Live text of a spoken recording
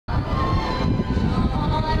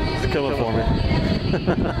coming for me.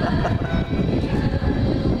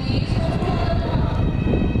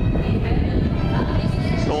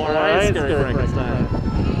 Alright, scary Frankenstein.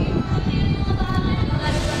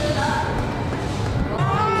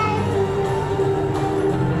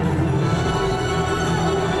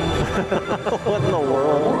 What in the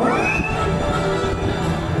world?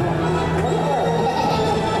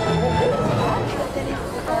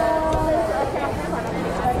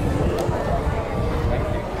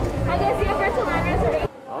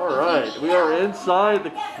 Alright, we are inside the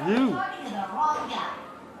queue.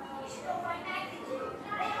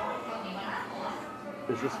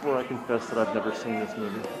 Is this where I confess that I've never seen this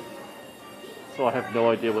movie? So I have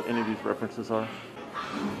no idea what any of these references are.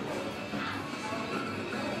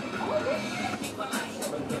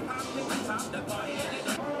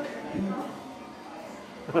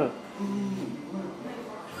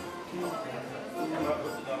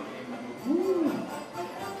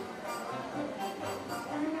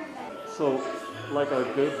 So, like a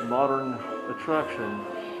good modern attraction,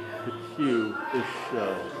 the queue is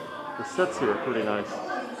the sets here are pretty nice.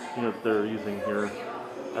 You know, that they're using here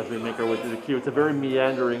as we make our way through the queue. It's a very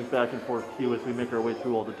meandering back and forth queue as we make our way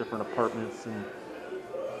through all the different apartments and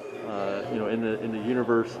you know, in the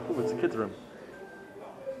universe. Oh, it's a kids' room.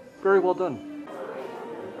 Very well done.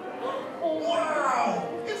 Wow!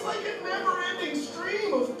 It's like a never-ending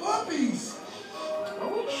stream of puppies. Are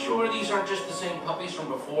we sure these aren't just the same puppies from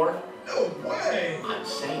before? No way! I'm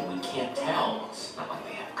saying we can't tell. It's not like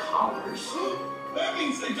they have collars. That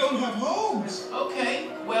means they don't have homes. Okay,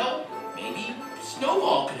 well, maybe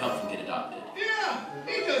Snowball could help them get adopted. Yeah,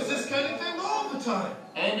 he does this kind of thing all the time.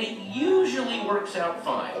 And it usually works out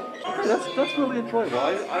fine. That's really enjoyable.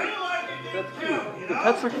 That's cute. The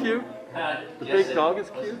pets are cute. The Yes, big dog is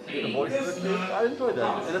cute. The voices are cute. I enjoy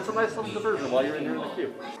that. And it's a nice little diversion while you're in here in the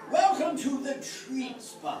queue. Welcome to the treat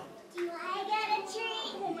spot. Do I get a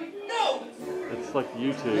treat? No! It's like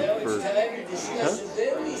YouTube Now for it's time to discuss pets. a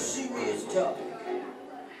very serious topic.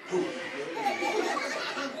 Poop.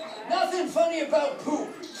 Nothing funny about poop.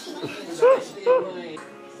 Especially in my...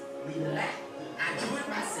 Relax. I enjoyed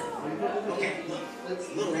myself. Okay, look, it's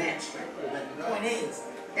a little abstract, but the point is,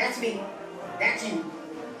 that's me, that's you,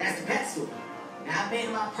 that's the pet store. Now I've made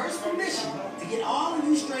it my personal mission to get all of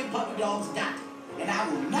you stray puppy dogs adopted, and I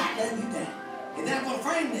will not let you down. And then I'm going to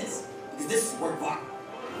frame this, because this is work of art.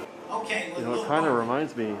 Okay, You know, it kind of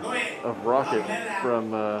reminds me of Rocket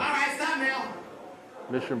from All right, stop now.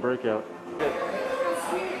 Mission Breakout.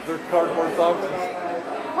 They're cardboard boxes.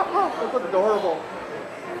 That's adorable.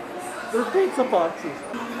 They're pizza boxes.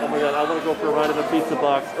 Oh my god, I want to go for a ride in a pizza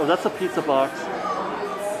box. Oh, that's a pizza box.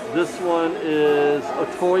 This one is a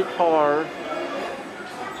toy car.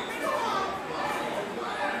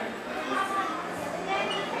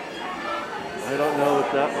 I don't know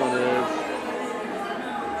what that one is.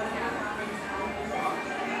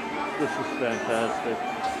 This is fantastic.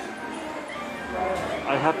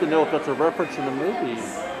 I have to know if that's a reference in the movie.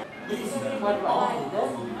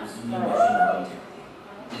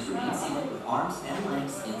 Information with arms and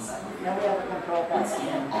legs inside. Now we have a control panel.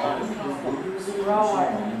 Scan all the computers in your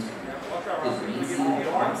environment. Information with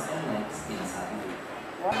arms and legs inside.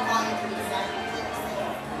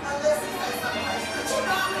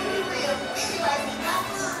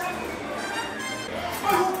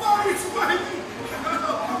 Oh, Barney's baby!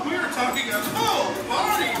 We are talking a whole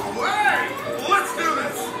body way! Let's do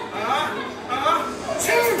this!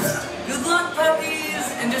 Cheers! Good luck, puppies!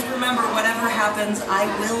 And just remember, whatever happens, I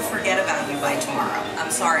will forget about you by tomorrow.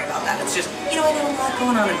 I'm sorry about that. It's just, you know, I got a lot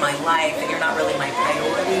going on in my life, and you're not really my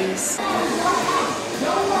priorities.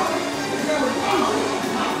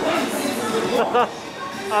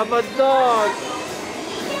 I'm a dog.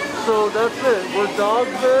 So that's it. We're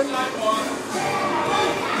dogs then?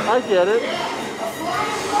 I get it.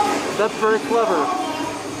 That's very clever.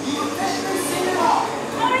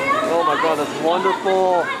 Oh my god, that's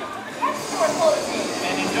wonderful.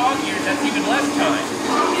 And in dog years, that's even less time.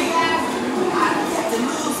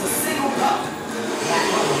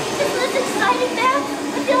 Is this exciting, man?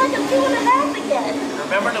 I feel like I'm 2.5 again.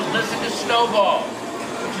 Remember to listen to Snowball,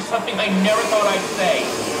 which is something I never thought I'd say.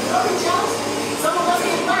 Some of us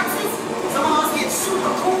get boxes, some of us get super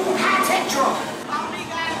cool high-tech drunk.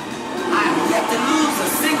 I've yet to lose a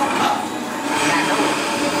single cup.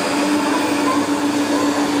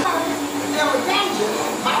 If there were danger,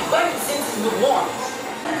 my buddy senses would warn us.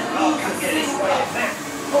 Oh, come get it. Wait,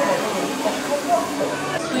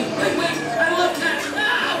 I love that.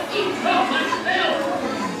 Oh, my hell.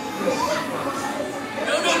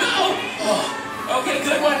 No. Oh, okay,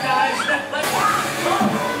 good one, guys. Let's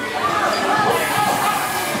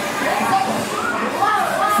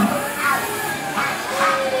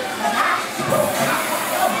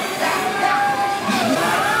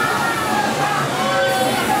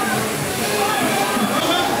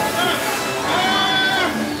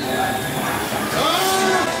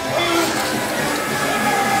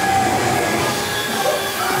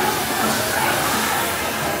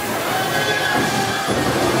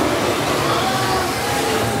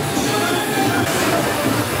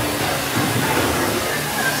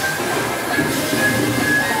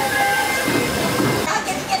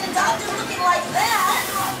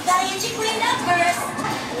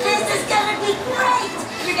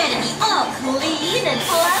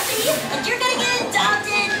but you're gonna get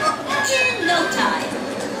adopted in no time.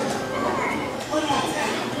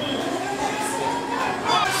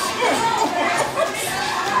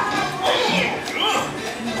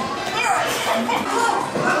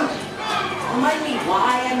 Remind me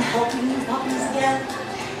why I'm helping you puppies again?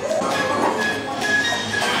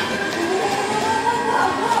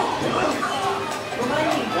 Remind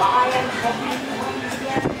me why I'm helping you puppies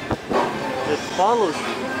again? It follows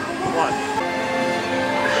me. Watch.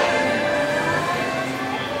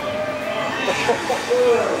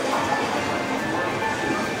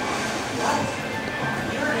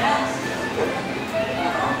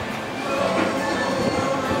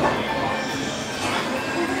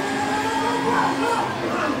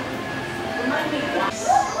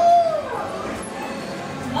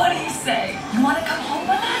 What do you say? You want to come home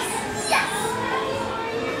with us? Yes!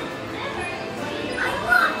 I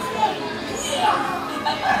want it! Yeah!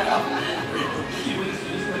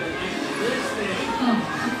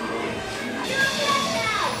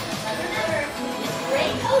 Remember, it's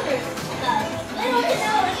great coders, little to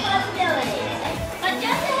no responsibility. But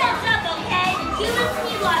just a heads up, okay? Humans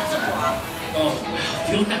need lots of love. Oh,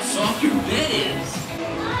 feel look how soft your bed is.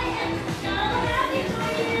 I am so happy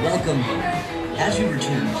for you. Welcome. As you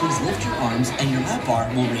return, please lift your arms and your lap bar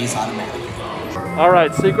will raise automatically. All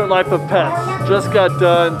right, Secret Life of Pets just got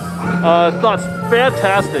done. Thoughts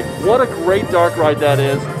fantastic. What a great dark ride that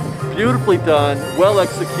is. Beautifully done, well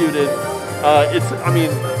executed. I mean,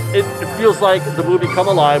 it feels like the movie Come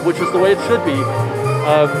Alive, which is the way it should be.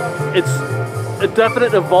 It's a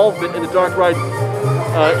definite involvement in the dark ride.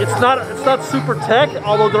 It's not super tech,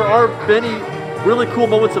 although there are many really cool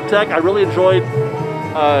moments of tech. I really enjoyed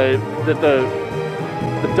that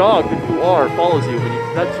the dog that you are follows you.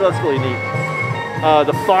 That's really neat.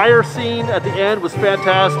 The fire scene at the end was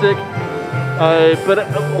fantastic, but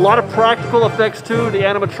a lot of practical effects too. The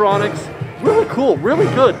animatronics, really cool, really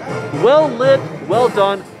good, well lit, well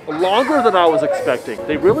done. Longer than I was expecting.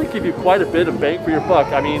 They really give you quite a bit of bang for your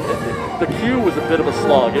buck. I mean, the queue was a bit of a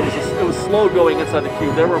slog. It was slow going inside the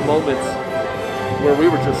queue. There were moments where we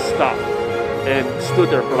were just stopped and stood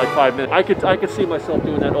there for like 5 minutes. I could see myself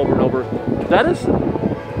doing that over and over. That is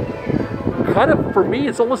kind of, for me,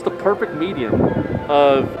 it's almost the perfect medium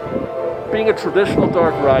of being a traditional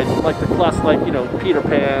dark ride, like the classic, like, you know, Peter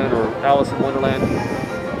Pan or Alice in Wonderland,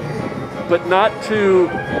 but not too,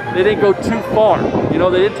 they didn't go too far. You know,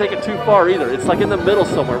 they didn't take it too far either. It's like in the middle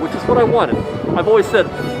somewhere, which is what I wanted. I've always said,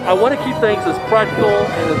 I want to keep things as practical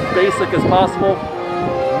and as basic as possible,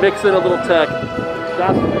 mix in a little tech.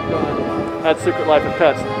 That's what I've done at Secret Life of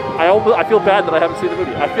Pets. I feel bad that I haven't seen the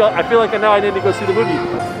movie. I feel like now I need to go see the movie.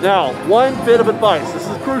 Now, one bit of advice, this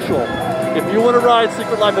is crucial. If you want to ride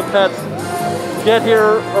Secret Life of Pets, get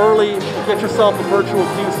here early, get yourself a virtual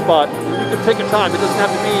queue spot. You can pick a time, it doesn't have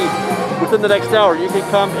to be within the next hour. You can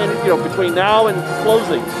come in, you know, between now and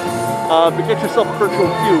closing. But get yourself a virtual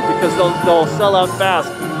queue because they'll sell out fast.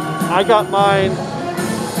 I got mine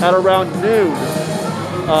at around noon.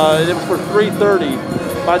 It was for 3:30.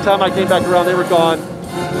 By the time I came back around, they were gone.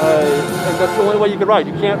 And that's the only way you can ride.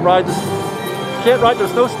 You can't ride this. You can't ride.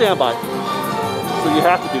 There's no standby. So you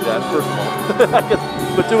have to do that first of all. I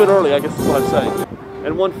guess, but do it early. I guess is what I'm saying.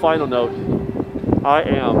 And one final note: I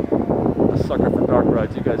am a sucker for dark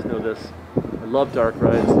rides. You guys know this. I love dark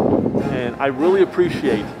rides, and I really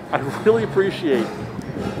appreciate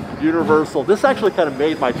Universal. This actually kind of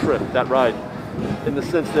made my trip, that ride, in the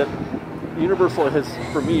sense that Universal has,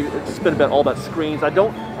 for me, it's just been all about screens. I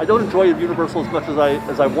don't enjoy Universal as much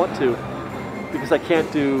as I want to, because I can't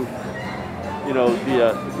do, you know,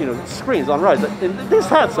 the screens on rides. And this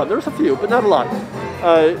had some. There's a few, but not a lot.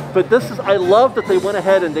 But this is, I love that they went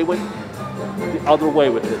ahead and they went the other way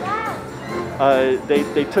with it.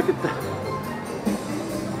 They took it.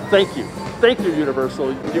 Thank you,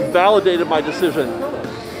 Universal. You validated my decision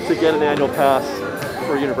to get an annual pass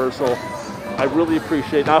for Universal. I really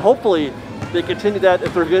appreciate it. Now, hopefully, they continue that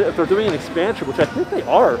if they're doing an expansion, which I think they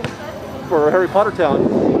are for Harry Potter Town.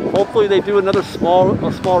 Hopefully, they do another small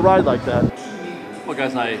ride like that. Well,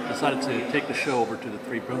 guys, I decided to take the show over to the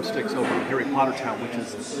Three Broomsticks over in Harry Potter Town, which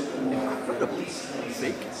is incredibly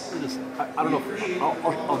big. I don't know if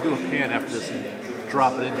I'll do a pan after this and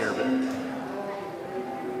drop it in here, but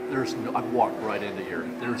I've walked right into here.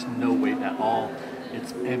 There's no wait at all.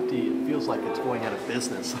 It's empty. It feels like it's going out of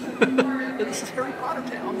business. And this is Harry Potter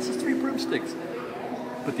Town. This is Three Broomsticks.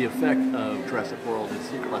 But the effect of Jurassic World and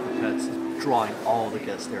Secret Life of Pets is drawing all the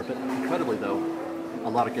guests there. But incredibly, though, a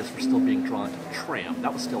lot of guests were still being drawn to the tram.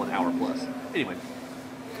 That was still an hour plus. Anyway,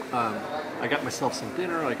 I got myself some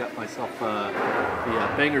dinner. I got myself the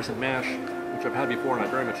bangers and mash, which I've had before and I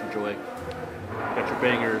very much enjoy. Got your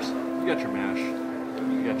bangers, You got your mash.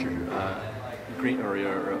 You got your green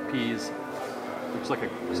or peas. Looks like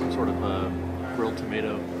some sort of grilled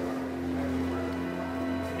tomato,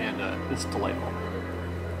 and it's delightful.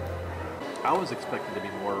 I was expecting to be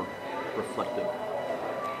more reflective.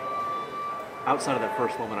 Outside of that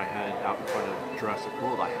first moment I had out in front of Jurassic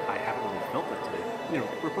World, I haven't really felt that today. You know,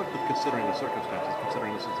 reflective considering the circumstances,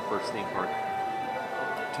 considering this is the first theme park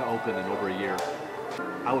to open in over a year.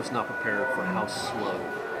 I was not prepared for how slow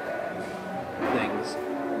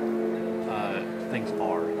things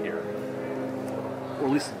are here. Or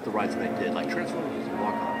at least the rides that I did. Like Transformers was a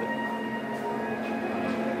walk-on, but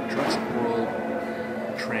Jurassic World,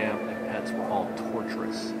 Tram, and Pets were all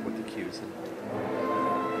torturous with the queues. And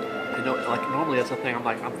you know, like normally that's a thing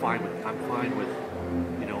I'm fine with,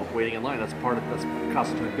 you know, waiting in line. That's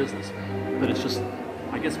cost of doing business. But it's just,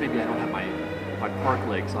 I guess maybe I don't have my park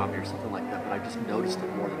legs on me or something like that, but I've just noticed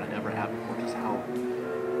it more than I ever have before, just how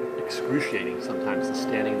excruciating sometimes the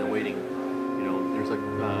standing and the waiting. You know, there's like,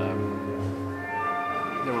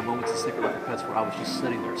 there were moments in Secrete Life of Pets where I was just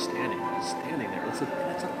sitting there, standing there. It's an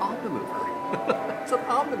omnimover. It's an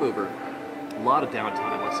omnimover. A lot of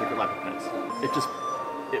downtime on Secrete Life of Pets.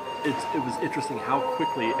 It was interesting how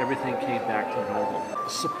quickly everything came back to normal.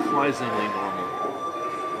 Surprisingly normal.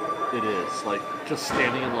 It is, like, just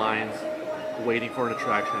standing in lines, waiting for an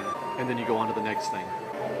attraction, and then you go on to the next thing.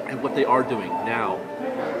 And what they are doing now,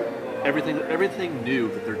 everything new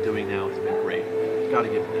that they're doing now has been great. Gotta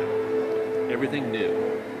give it that. Everything new.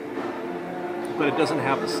 But it doesn't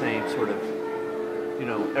have the same sort of, you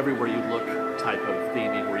know, everywhere you look type of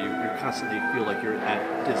theming where you constantly feel like you're at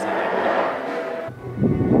Disneyland.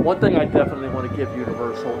 One thing I definitely want to give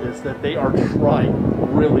Universal is that they are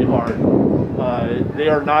trying really hard. They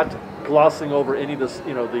are not glossing over any of this,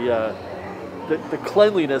 you know, the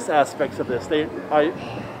cleanliness aspects of this.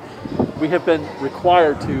 We have been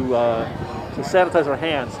required to sanitize our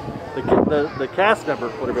hands. The cast member,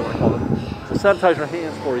 whatever you want to call them, to sanitize your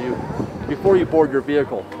hands for you before you board your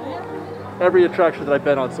vehicle. Every attraction that I've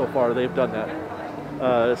been on so far, they've done that.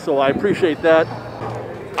 So I appreciate that.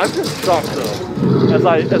 I'm just shocked though, as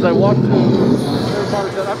I walk through,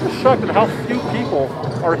 I'm just shocked at how few people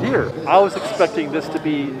are here. I was expecting this to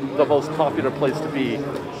be the most popular place to be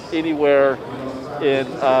anywhere in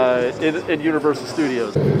Universal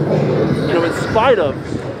Studios. You know, in spite of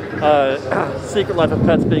Secret Life of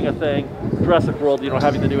Pets being a thing, Jurassic World, you know,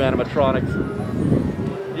 having the new animatronics,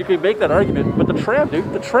 you can make that argument. But the tram,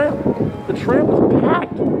 dude, the tram was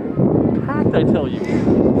packed, I tell you.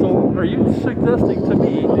 So, are you suggesting to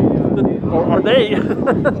me, or are they,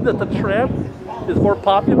 that the tram is more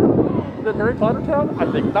popular than Harry Potter Town? I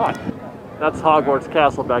think not. That's Hogwarts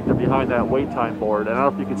Castle back there behind that wait time board. And I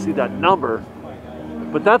don't know if you can see that number,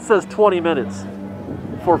 but that says 20 minutes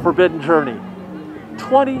for Forbidden Journey.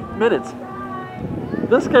 20 minutes.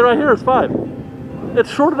 This guy right here is 5. It's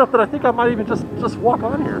short enough that I think I might even just walk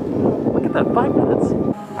on here. Look at that, 5 minutes.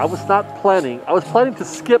 I was planning to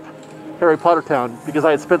skip Harry Potter Town because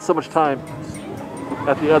I had spent so much time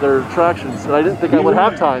at the other attractions and I didn't think I would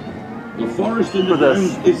have time for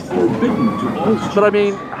this. Is forbidden to all. But I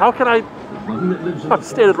mean, how can I'm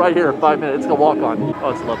standing right here in 5 minutes to walk on. Oh,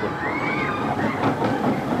 it's lovely.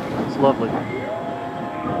 It's lovely.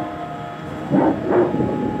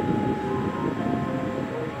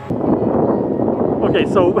 Okay,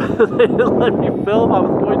 so they didn't let me film. I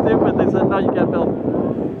was going to, but they said, no, you can't film.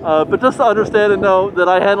 But just to understand and know that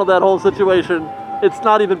I handled that whole situation, it's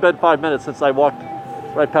not even been 5 minutes since I walked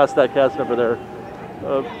right past that cast member there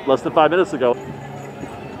less than 5 minutes ago.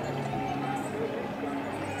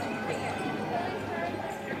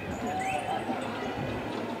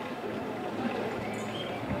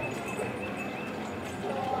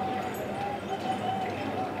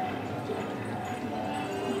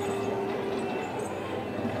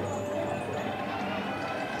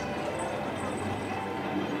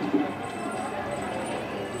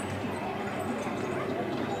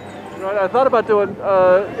 I thought about doing,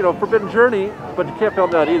 you know, Forbidden Journey, but you can't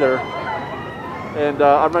film that either. And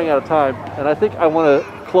I'm running out of time. And I think I want to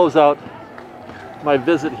close out my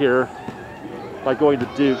visit here by going to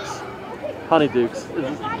Duke's. Honey Duke's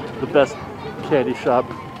is the best candy shop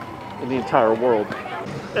in the entire world.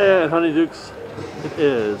 And Honey Duke's it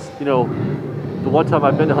is. You know, the one time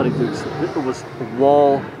I've been to Honey Duke's, it was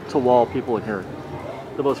wall-to-wall people in here.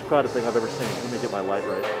 The most crowded thing I've ever seen. Let me get my light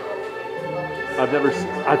right. I've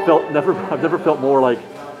never felt more like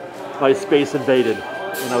my space invaded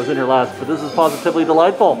when I was in here last, but this is positively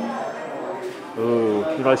delightful. Ooh,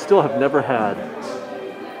 you know, I still have never had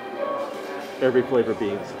every flavor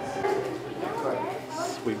beans.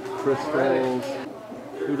 Sweet crystals.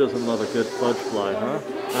 Who doesn't love a good fudge fly, huh?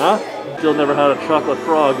 Huh? Still never had a chocolate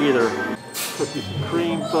frog either. Cookies and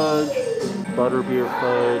cream fudge, butterbeer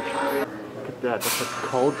fudge. Look at that, that's a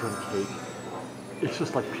cauldron cake. It's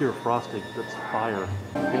just like pure frosting, that's fire.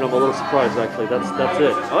 You know, I'm a little surprised actually, that's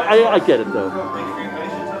it. I get it though.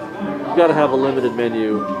 You gotta have a limited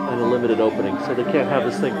menu and a limited opening, so they can't have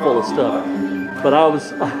this thing full of stuff. But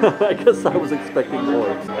I guess I was expecting more.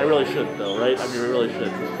 I really shouldn't though, right? I mean, we really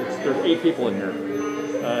should. There's 8 people in here,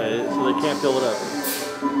 so they can't fill it up.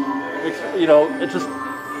 You know, it just,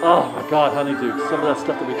 oh my God, Honeydukes, some of that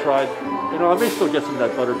stuff that we tried. You know, I may still get some of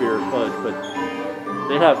that butterbeer fudge, but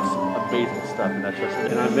they have some amazing stuff in that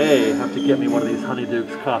Tustin. And I may have to get me one of these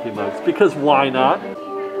Honeydukes coffee mugs, because why not?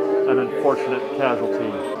 An unfortunate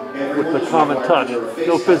casualty with the common touch.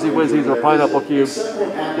 No fizzy wizzies or pineapple cubes,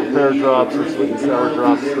 or pear drops, or sweet and sour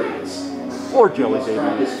drops, or jelly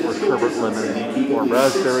babies, or sherbet lemon, or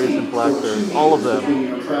raspberries and blackberries. All of them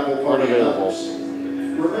unavailable.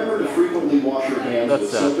 Remember to frequently wash your hands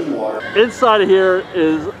with soap and water. Inside of here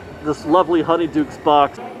is this lovely Honeydukes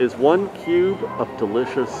box. Is 1 cube of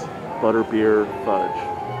delicious butterbeer fudge.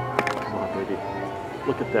 Come on, baby.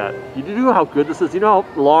 Look at that. You know how good this is? You know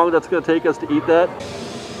how long that's going to take us to eat that?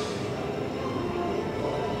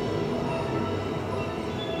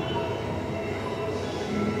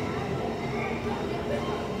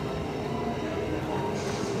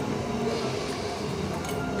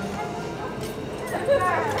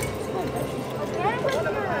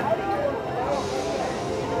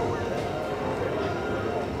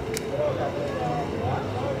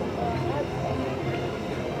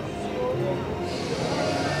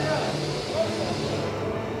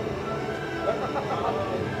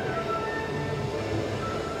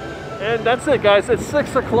 And that's it, guys. It's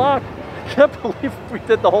 6 o'clock. I can't believe we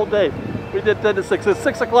did the whole day. We did 10 to 6. It's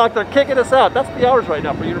 6 o'clock. They're kicking us out. That's the hours right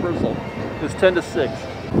now for Universal. It's 10 to 6.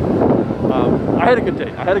 I had a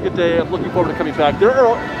good day. I'm looking forward to coming back.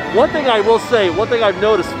 One thing I will say, one thing I've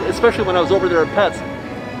noticed, especially when I was over there at Pets,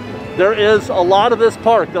 there is a lot of this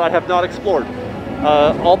park that I have not explored.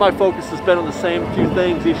 All my focus has been on the same few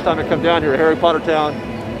things each time I come down here. Harry Potter Town,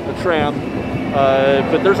 the tram.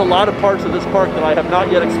 But there's a lot of parts of this park that I have not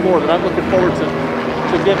yet explored that I'm looking forward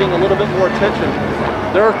to giving a little bit more attention.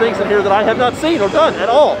 There are things in here that I have not seen or done at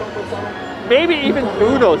all. Maybe even,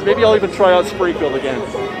 who knows, maybe I'll even try out Springfield again.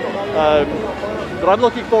 But I'm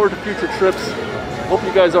looking forward to future trips. Hope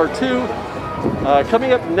you guys are too.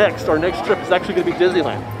 Coming up next, our next trip is actually going to be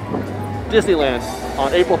Disneyland. Disneyland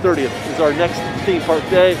on April 30th is our next theme park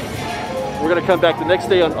day. We're going to come back the next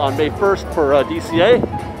day on May 1st for DCA.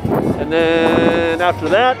 And then after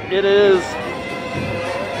that, it is,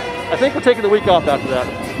 I think we're taking the week off after that.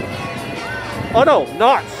 Oh no,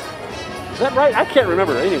 Knott's. Is that right? I can't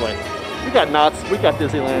remember. Anyway, we got Knott's, we got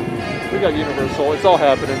Disneyland, we got Universal. It's all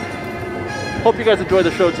happening. Hope you guys enjoyed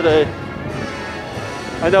the show today.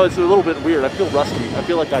 I know it's a little bit weird. I feel rusty. I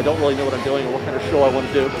feel like I don't really know what I'm doing or what kind of show I want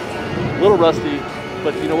to do. A little rusty,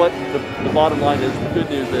 but you know what? The bottom line is, the good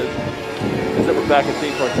news is that we're back at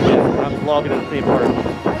theme parks again. I'm vlogging at a theme park.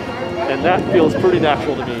 And that feels pretty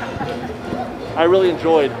natural to me. I really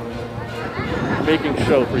enjoyed making a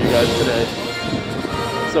show for you guys today.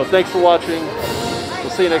 So thanks for watching. We'll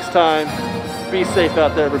see you next time. Be safe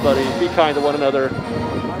out there, everybody. Be kind to one another.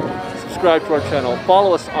 Subscribe to our channel.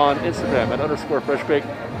 Follow us on Instagram at _FreshBaked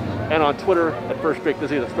and on Twitter at FreshBaked.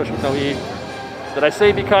 That's fresh with no E. Did I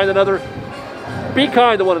say be kind to another? Be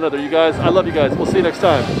kind to one another, you guys. I love you guys. We'll see you next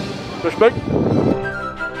time. FreshBaked.